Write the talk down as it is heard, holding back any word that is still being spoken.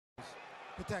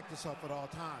Protect yourself at all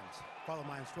times. Follow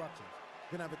my instructions.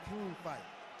 Gonna have a clean fight.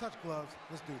 Touch gloves.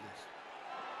 Let's do this.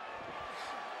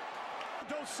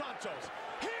 Dos Santos.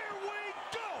 Here we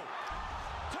go!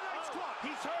 Tonight's clock.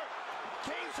 He's hurt.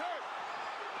 Cain's hurt.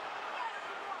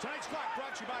 Tonight's clock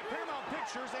brought to you by Paramount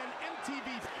Pictures and MTV.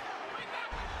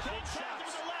 Cain taps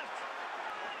with the left.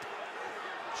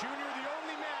 Junior, the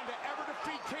only man to ever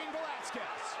defeat Cain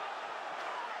Velasquez.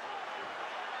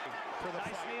 For the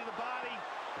nice fight. knee to the body.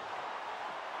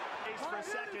 Ace for a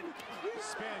second.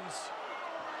 Spins.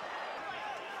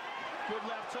 Good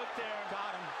left hook there.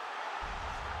 Got him.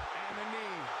 And the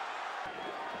knee.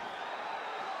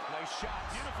 Nice shot.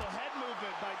 Beautiful head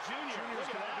movement by Junior. Junior's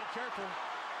got to be careful.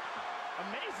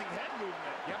 Amazing head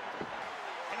movement. Yep.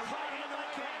 And a right hand by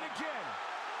Cain again.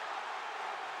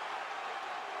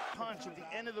 Punch at the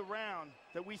end of the round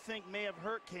that we think may have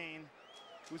hurt Cain.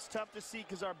 It was tough to see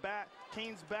because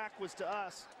Cain's back was to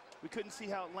us. We couldn't see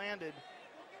how it landed.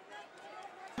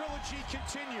 Trilogy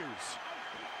continues.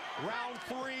 Round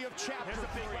 3 of chapter 3. There's a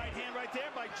big right hand right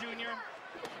there by Junior.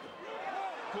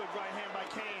 Good right hand by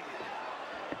Cain.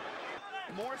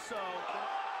 More so. Right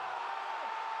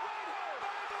hand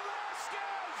by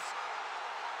Velasquez.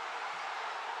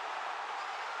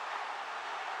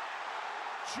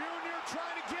 Junior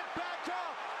trying to get back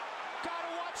up.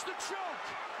 Gotta watch the choke.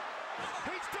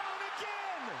 He's down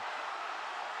again.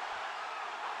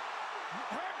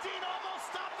 Dean almost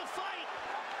stopped the fight.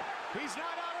 He's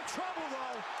not out of trouble,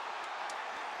 though.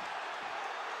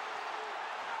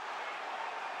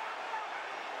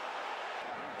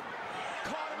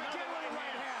 Caught him again with a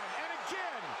right hand. And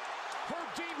again,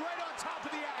 Dean right on top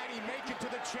of the eye. And he make it to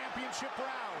the championship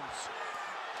rounds.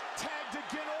 Tagged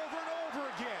again over and over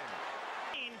again.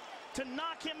 To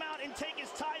knock him out and take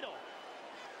his title.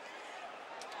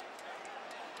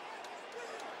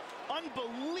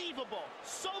 Unbelievable.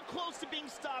 So close to being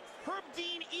stopped. Herb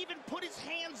Dean even put his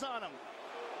hands on him.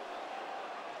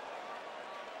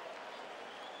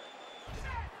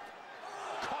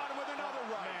 Caught him with another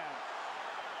right. Man.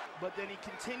 But then he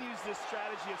continues this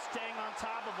strategy of staying on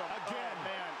top of him. Again. Oh,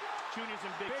 man. Junior's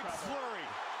in big trouble. Flurry.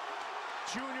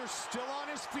 Junior still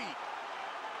on his feet.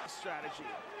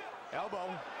 Strategy. Elbow.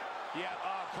 Yeah,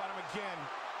 caught him again.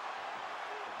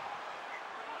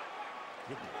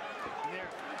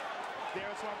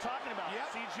 There's what I'm talking about. Yep.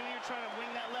 See Junior trying to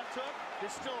wing that left hook?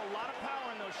 There's still a lot of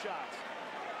power in those shots.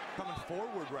 Coming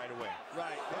forward right away.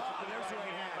 Right. There's the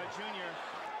right hand by Junior.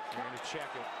 Trying to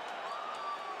check it.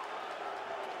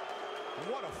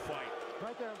 What a fight.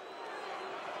 Right there.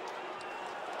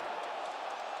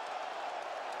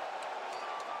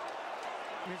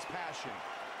 His passion.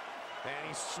 And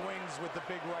he swings with the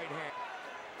big right hand.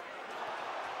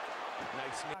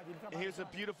 Nice. And here's a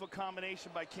beautiful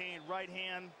combination by Cain. Right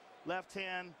hand, left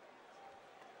hand.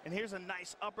 And here's a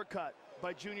nice uppercut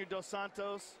by Junior Dos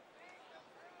Santos.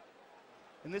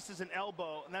 And this is an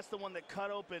elbow, and that's the one that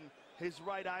cut open his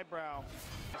right eyebrow.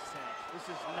 This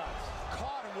is nuts.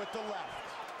 Caught him with the left.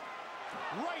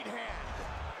 Right hand.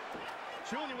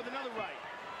 Junior with another right.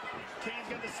 Cain's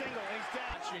got the single, and he's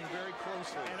down. Watching very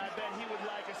closely. And I bet he would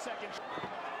like a second.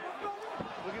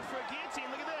 Looking for a guillotine.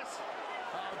 Look at this.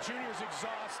 Junior's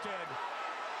exhausted.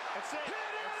 That's it. It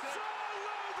is all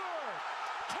over.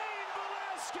 Cain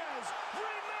Velasquez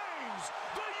remains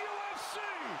the UFC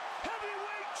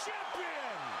heavyweight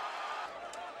champion.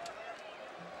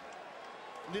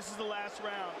 This is the last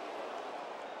round.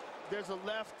 There's a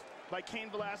left by Cain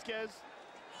Velasquez.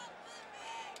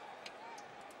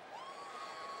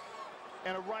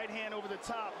 And a right hand over the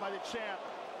top by the champ.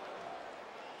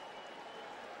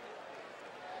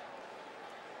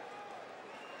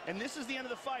 And this is the end of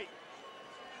the fight.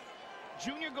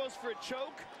 Junior goes for a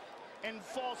choke and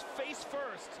falls face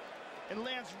first and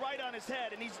lands right on his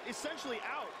head, and he's essentially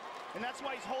out. And that's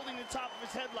why he's holding the top of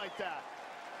his head like that.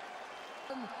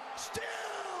 Still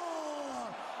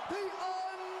the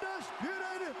undisputed